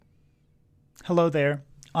Hello there.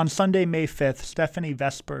 On Sunday, May 5th, Stephanie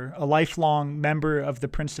Vesper, a lifelong member of the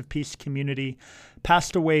Prince of Peace community,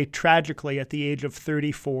 passed away tragically at the age of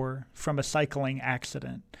 34 from a cycling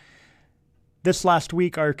accident. This last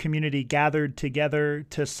week, our community gathered together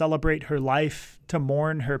to celebrate her life, to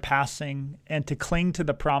mourn her passing, and to cling to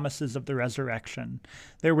the promises of the resurrection.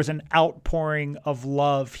 There was an outpouring of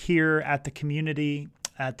love here at the community,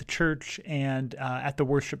 at the church, and at the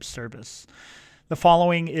worship service. The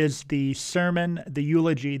following is the sermon, the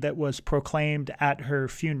eulogy that was proclaimed at her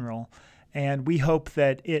funeral, and we hope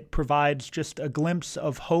that it provides just a glimpse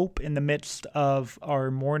of hope in the midst of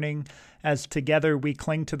our mourning as together we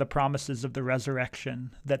cling to the promises of the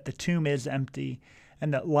resurrection, that the tomb is empty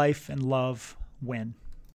and that life and love win.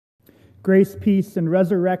 Grace, peace, and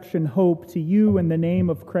resurrection hope to you in the name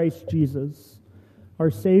of Christ Jesus,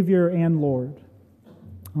 our Savior and Lord.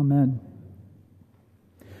 Amen.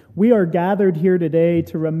 We are gathered here today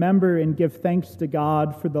to remember and give thanks to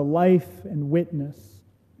God for the life and witness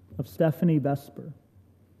of Stephanie Vesper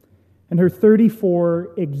and her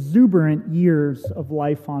 34 exuberant years of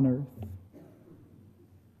life on earth.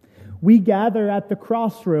 We gather at the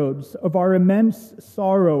crossroads of our immense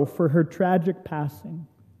sorrow for her tragic passing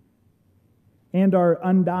and our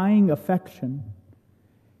undying affection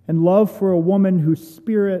and love for a woman whose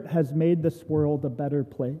spirit has made this world a better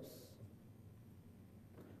place.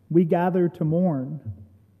 We gather to mourn,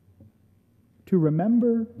 to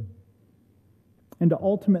remember, and to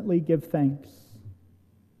ultimately give thanks.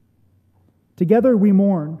 Together we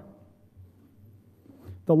mourn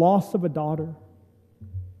the loss of a daughter,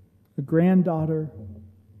 a granddaughter,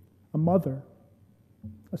 a mother,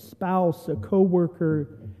 a spouse, a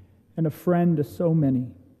co-worker, and a friend to so many.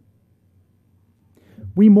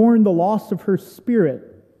 We mourn the loss of her spirit,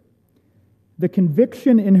 the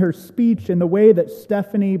conviction in her speech, and the way that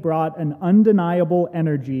Stephanie brought an undeniable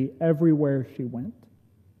energy everywhere she went.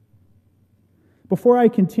 Before I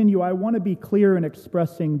continue, I want to be clear in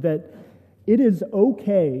expressing that it is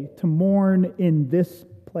okay to mourn in this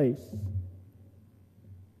place.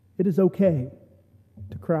 It is okay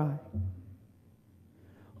to cry.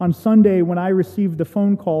 On Sunday, when I received the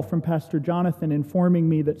phone call from Pastor Jonathan informing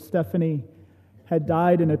me that Stephanie had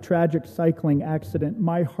died in a tragic cycling accident,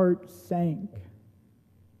 my heart sank.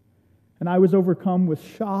 And I was overcome with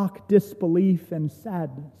shock, disbelief, and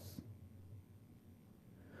sadness.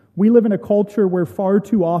 We live in a culture where far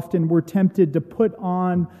too often we're tempted to put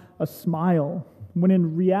on a smile, when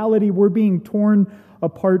in reality we're being torn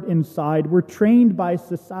apart inside. We're trained by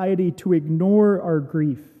society to ignore our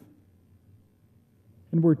grief.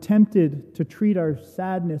 And we're tempted to treat our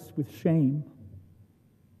sadness with shame.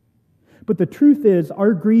 But the truth is,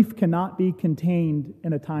 our grief cannot be contained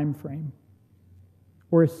in a time frame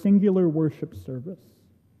or a singular worship service.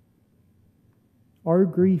 Our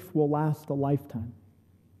grief will last a lifetime.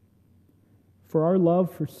 For our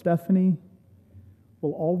love for Stephanie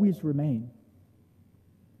will always remain.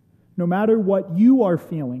 No matter what you are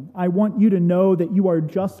feeling, I want you to know that you are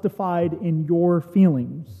justified in your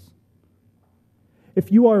feelings.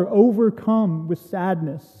 If you are overcome with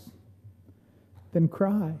sadness, then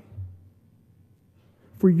cry.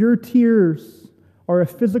 For your tears are a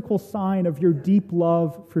physical sign of your deep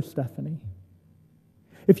love for Stephanie.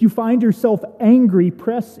 If you find yourself angry,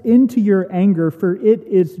 press into your anger, for it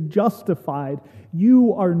is justified.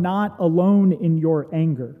 You are not alone in your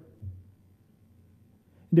anger.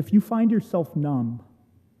 And if you find yourself numb,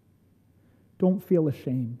 don't feel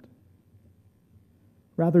ashamed.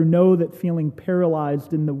 Rather, know that feeling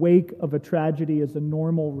paralyzed in the wake of a tragedy is a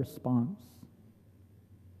normal response.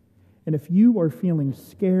 And if you are feeling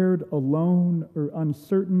scared, alone, or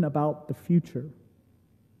uncertain about the future,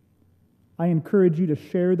 I encourage you to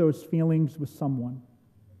share those feelings with someone,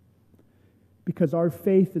 because our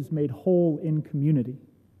faith is made whole in community.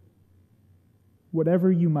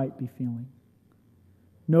 Whatever you might be feeling,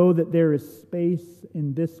 know that there is space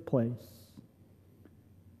in this place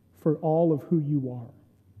for all of who you are.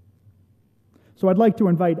 So I'd like to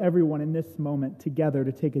invite everyone in this moment together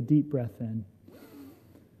to take a deep breath in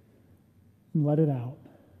and let it out.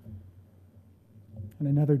 And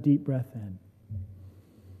another deep breath in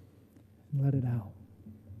and let it out.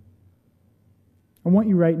 I want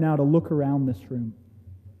you right now to look around this room.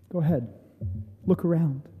 Go ahead. Look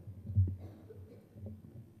around.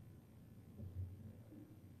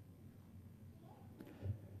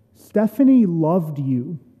 Stephanie loved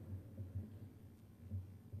you.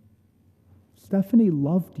 Stephanie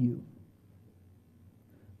loved you.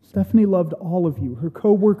 Stephanie loved all of you, her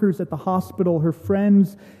co-workers at the hospital, her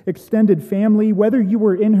friends, extended family, whether you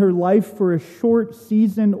were in her life for a short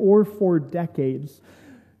season or for decades.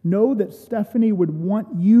 Know that Stephanie would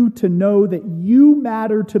want you to know that you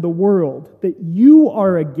matter to the world, that you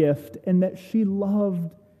are a gift, and that she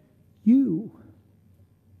loved you.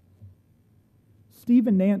 Steve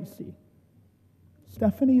and Nancy,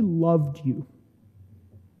 Stephanie loved you.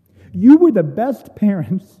 You were the best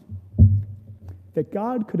parents that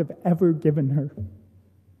God could have ever given her.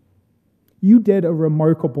 You did a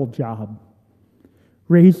remarkable job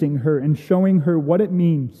raising her and showing her what it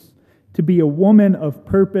means to be a woman of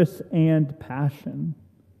purpose and passion.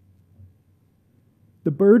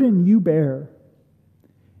 The burden you bear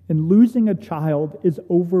in losing a child is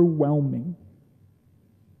overwhelming.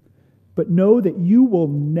 But know that you will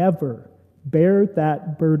never bear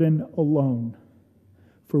that burden alone,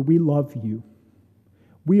 for we love you.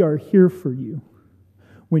 We are here for you.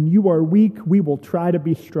 When you are weak, we will try to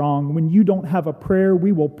be strong. When you don't have a prayer,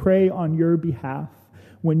 we will pray on your behalf.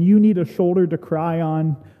 When you need a shoulder to cry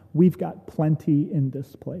on, we've got plenty in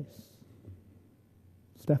this place.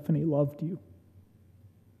 Stephanie loved you.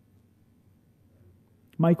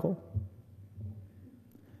 Michael,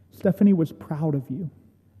 Stephanie was proud of you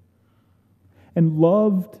and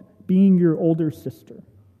loved being your older sister.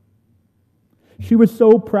 She was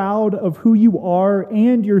so proud of who you are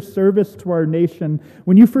and your service to our nation.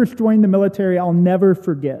 When you first joined the military, I'll never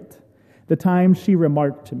forget the time she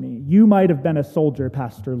remarked to me, "You might have been a soldier,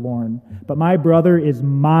 Pastor Lorne, but my brother is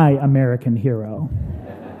my American hero.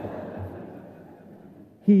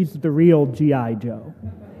 He's the real G.I. Joe."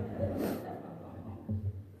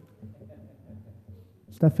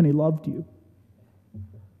 Stephanie loved you.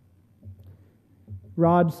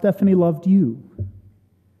 Rod, Stephanie loved you,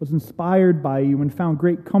 was inspired by you, and found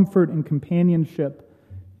great comfort and companionship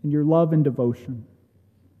in your love and devotion.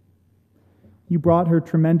 You brought her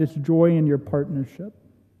tremendous joy in your partnership.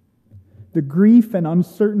 The grief and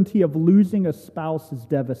uncertainty of losing a spouse is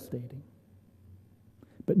devastating.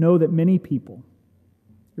 But know that many people,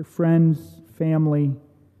 your friends, family,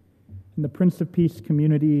 and the Prince of Peace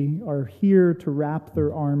community are here to wrap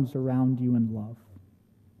their arms around you in love.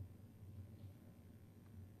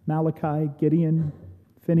 Malachi, Gideon,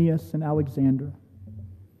 Phineas, and Alexandra.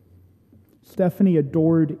 Stephanie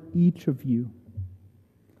adored each of you,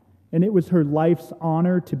 and it was her life's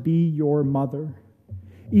honor to be your mother.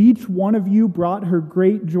 Each one of you brought her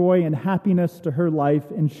great joy and happiness to her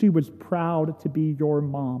life, and she was proud to be your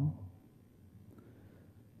mom.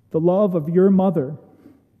 The love of your mother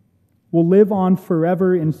will live on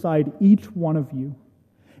forever inside each one of you.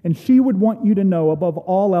 And she would want you to know, above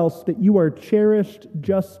all else, that you are cherished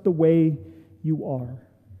just the way you are.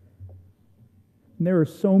 And there are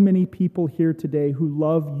so many people here today who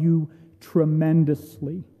love you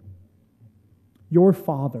tremendously. Your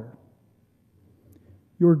father,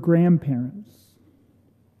 your grandparents,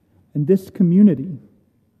 and this community,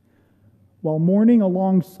 while mourning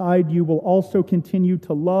alongside you, will also continue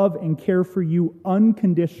to love and care for you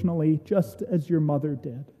unconditionally, just as your mother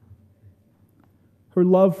did. Her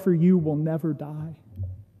love for you will never die.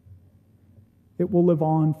 It will live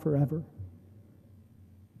on forever.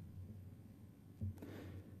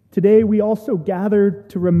 Today, we also gather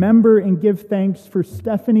to remember and give thanks for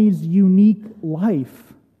Stephanie's unique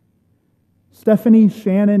life. Stephanie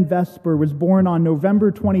Shannon Vesper was born on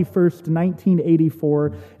November 21st,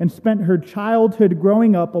 1984, and spent her childhood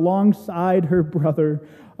growing up alongside her brother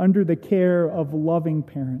under the care of loving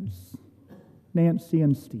parents, Nancy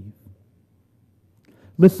and Steve.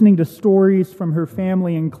 Listening to stories from her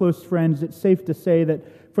family and close friends, it's safe to say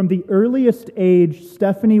that from the earliest age,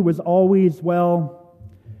 Stephanie was always,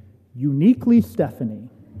 uniquely Stephanie.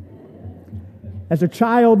 As a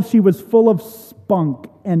child, she was full of spunk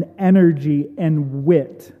and energy and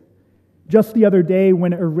wit. Just the other day,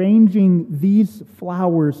 when arranging these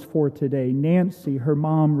flowers for today, Nancy, her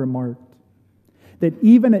mom, remarked that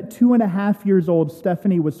even at 2.5 years old,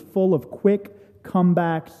 Stephanie was full of quick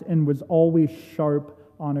comebacks and was always sharp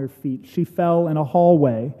on her feet. She fell in a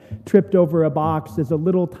hallway, tripped over a box as a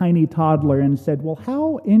little tiny toddler, and said, "Well,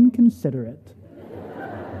 how inconsiderate."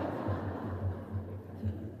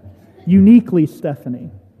 Uniquely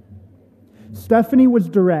Stephanie. Stephanie was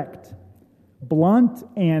direct, blunt,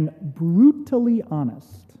 and brutally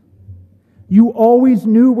honest. You always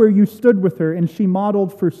knew where you stood with her, and she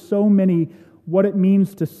modeled for so many what it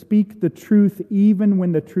means to speak the truth even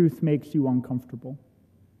when the truth makes you uncomfortable.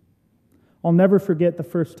 I'll never forget the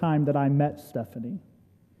first time that I met Stephanie.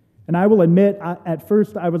 And I will admit, at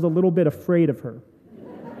first I was a little bit afraid of her.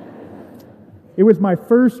 It was my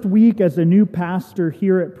first week as a new pastor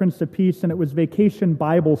here at Prince of Peace, and it was Vacation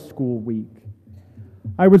Bible School week.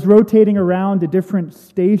 I was rotating around to different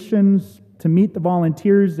stations to meet the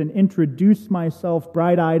volunteers and introduce myself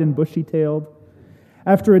bright-eyed and bushy-tailed.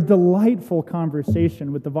 After a delightful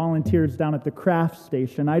conversation with the volunteers down at the craft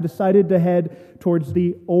station, I decided to head towards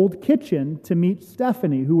the old kitchen to meet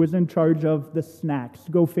Stephanie, who was in charge of the snacks.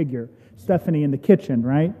 Go figure. Stephanie in the kitchen,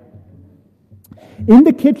 right? In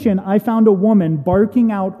the kitchen, I found a woman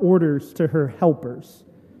barking out orders to her helpers.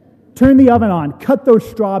 Turn the oven on. Cut those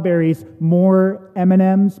strawberries. More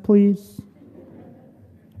M&Ms, please.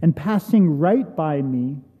 And passing right by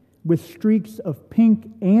me with streaks of pink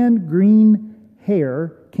and green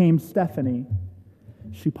hair came Stephanie.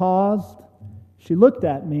 She paused, she looked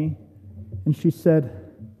at me, and she said,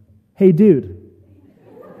 "Hey, dude,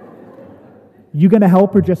 you gonna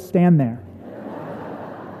help or just stand there?"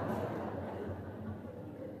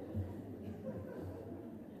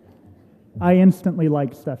 I instantly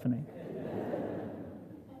liked Stephanie.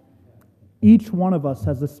 Each one of us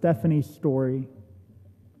has a Stephanie story,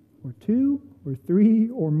 or two, or three,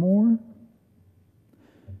 or more.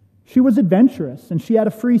 She was adventurous, and she had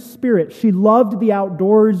a free spirit. She loved the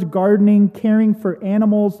outdoors, gardening, caring for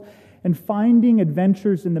animals, and finding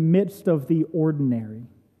adventures in the midst of the ordinary.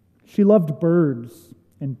 She loved birds,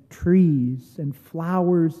 and trees, and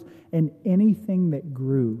flowers, and anything that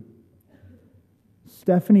grew.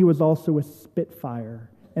 Stephanie was also a spitfire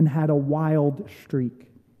and had a wild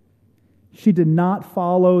streak. She did not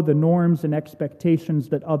follow the norms and expectations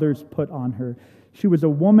that others put on her. She was a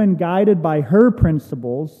woman guided by her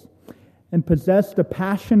principles and possessed a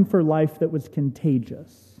passion for life that was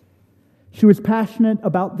contagious. She was passionate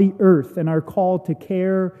about the earth and our call to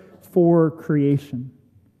care for creation.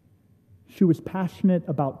 She was passionate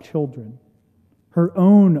about children, her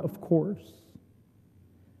own, of course,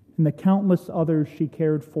 and the countless others she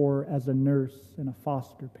cared for as a nurse and a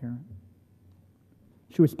foster parent.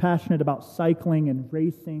 She was passionate about cycling and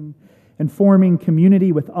racing and forming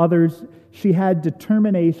community with others. She had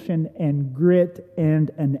determination and grit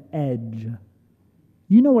and an edge.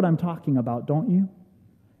 You know what I'm talking about, don't you?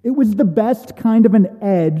 It was the best kind of an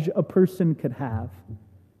edge a person could have.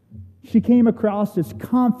 She came across as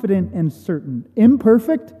confident and certain.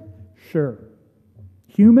 Imperfect? Sure.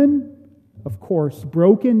 Human? Of course.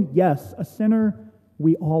 Broken? Yes. A sinner?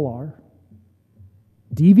 We all are.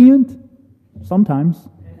 Deviant? Sometimes.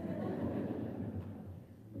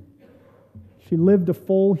 She lived a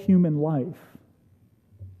full human life.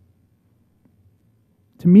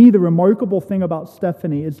 To me, the remarkable thing about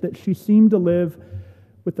Stephanie is that she seemed to live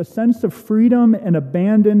with a sense of freedom and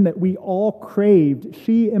abandon that we all craved.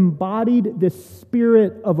 She embodied this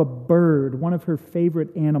spirit of a bird, one of her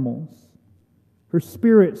favorite animals. Her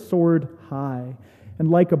spirit soared high, and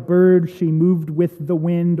like a bird, she moved with the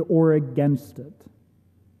wind or against it,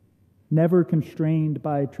 never constrained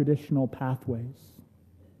by traditional pathways.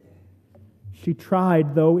 She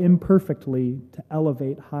tried, though imperfectly, to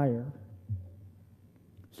elevate higher.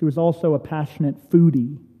 She was also a passionate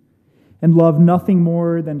foodie and loved nothing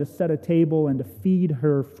more than to set a table and to feed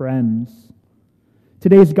her friends.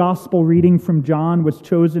 Today's gospel reading from John was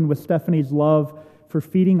chosen with Stephanie's love for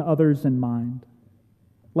feeding others in mind.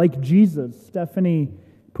 Like Jesus, Stephanie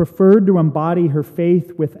preferred to embody her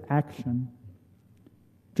faith with action.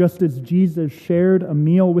 Just as Jesus shared a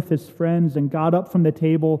meal with his friends and got up from the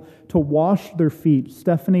table to wash their feet,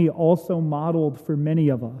 Stephanie also modeled for many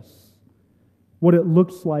of us what it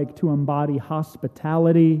looks like to embody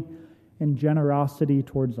hospitality and generosity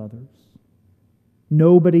towards others.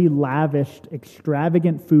 Nobody lavished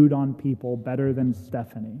extravagant food on people better than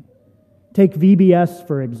Stephanie. Take VBS,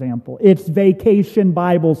 for example. It's Vacation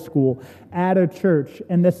Bible School at a church,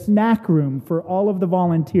 and the snack room for all of the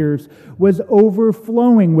volunteers was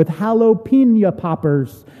overflowing with jalapeno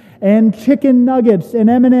poppers and chicken nuggets and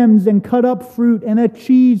M&Ms and cut-up fruit and a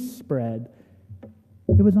cheese spread.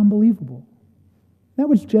 It was unbelievable. That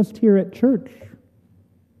was just here at church.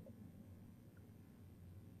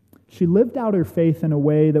 She lived out her faith in a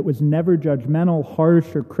way that was never judgmental,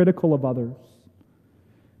 harsh, or critical of others.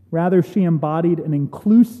 Rather, she embodied an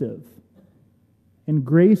inclusive and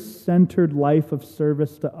grace-centered life of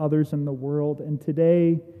service to others in the world. And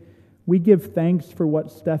today, we give thanks for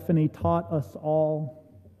what Stephanie taught us all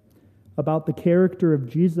about the character of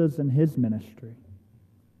Jesus and his ministry.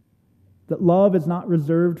 That love is not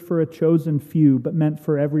reserved for a chosen few, but meant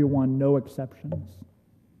for everyone, no exceptions.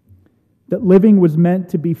 That living was meant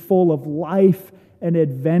to be full of life and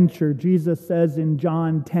adventure. Jesus says in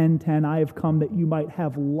John 10:10, "I have come that you might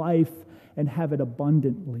have life and have it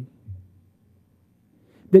abundantly."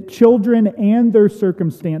 That children and their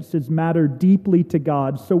circumstances matter deeply to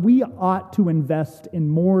God, so we ought to invest in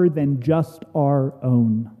more than just our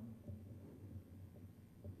own.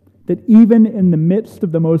 That even in the midst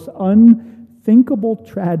of the most unthinkable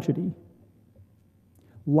tragedy,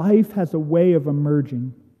 Life has a way of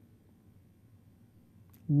emerging.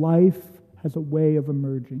 Life has a way of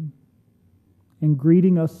emerging and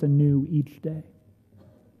greeting us anew each day.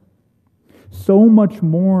 So much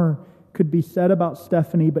more could be said about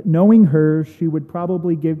Stephanie, but knowing her, she would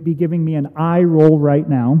probably be giving me an eye roll right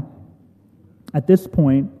now at this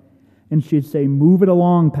point, and she'd say, "Move it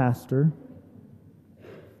along, Pastor."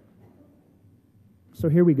 So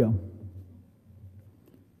here we go.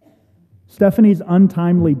 Stephanie's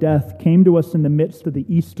untimely death came to us in the midst of the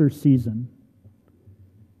Easter season,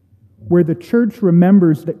 where the church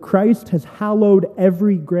remembers that Christ has hallowed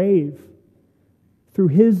every grave through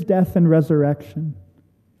his death and resurrection.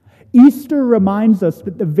 Easter reminds us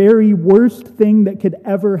that the very worst thing that could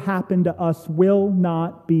ever happen to us will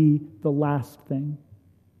not be the last thing.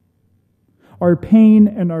 Our pain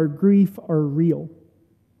and our grief are real,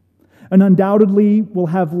 and undoubtedly will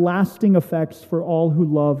have lasting effects for all who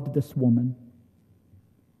loved this woman.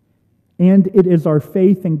 And it is our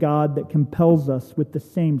faith in God that compels us with the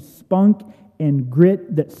same spunk and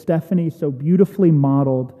grit that Stephanie so beautifully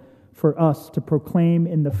modeled for us to proclaim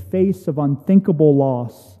in the face of unthinkable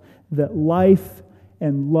loss that life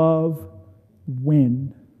and love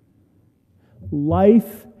win.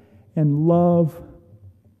 Life and love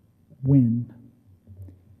win.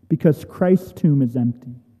 Because Christ's tomb is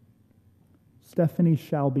empty. Stephanie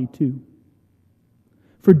shall be too.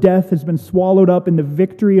 For death has been swallowed up in the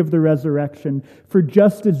victory of the resurrection. For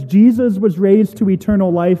just as Jesus was raised to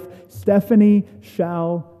eternal life, Stephanie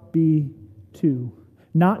shall be too.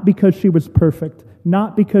 Not because she was perfect,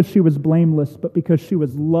 not because she was blameless, but because she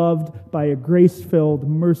was loved by a grace-filled,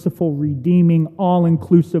 merciful, redeeming,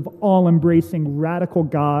 all-inclusive, all-embracing, radical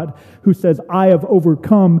God who says, "I have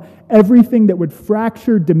overcome everything that would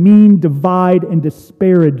fracture, demean, divide, and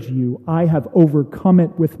disparage you. I have overcome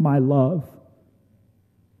it with my love."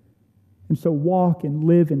 And so walk and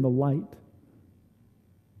live in the light.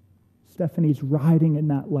 Stephanie's riding in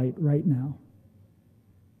that light right now.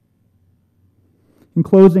 In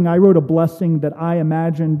closing, I wrote a blessing that I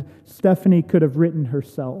imagined Stephanie could have written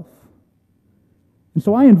herself. And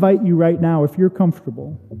so I invite you right now, if you're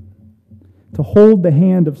comfortable, to hold the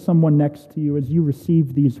hand of someone next to you as you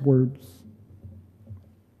receive these words.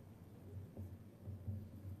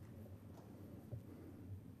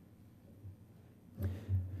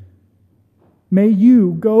 May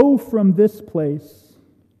you go from this place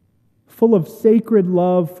full of sacred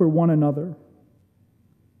love for one another,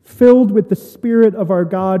 filled with the Spirit of our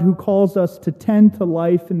God who calls us to tend to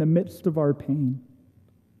life in the midst of our pain.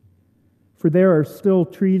 For there are still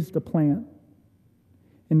trees to plant,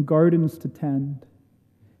 and gardens to tend,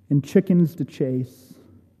 and chickens to chase,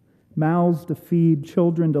 mouths to feed,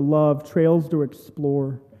 children to love, trails to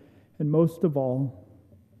explore, and most of all,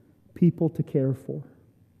 people to care for.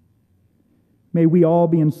 May we all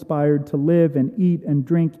be inspired to live and eat and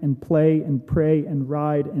drink and play and pray and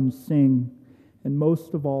ride and sing, and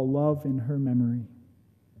most of all, love in her memory.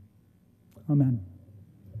 Amen.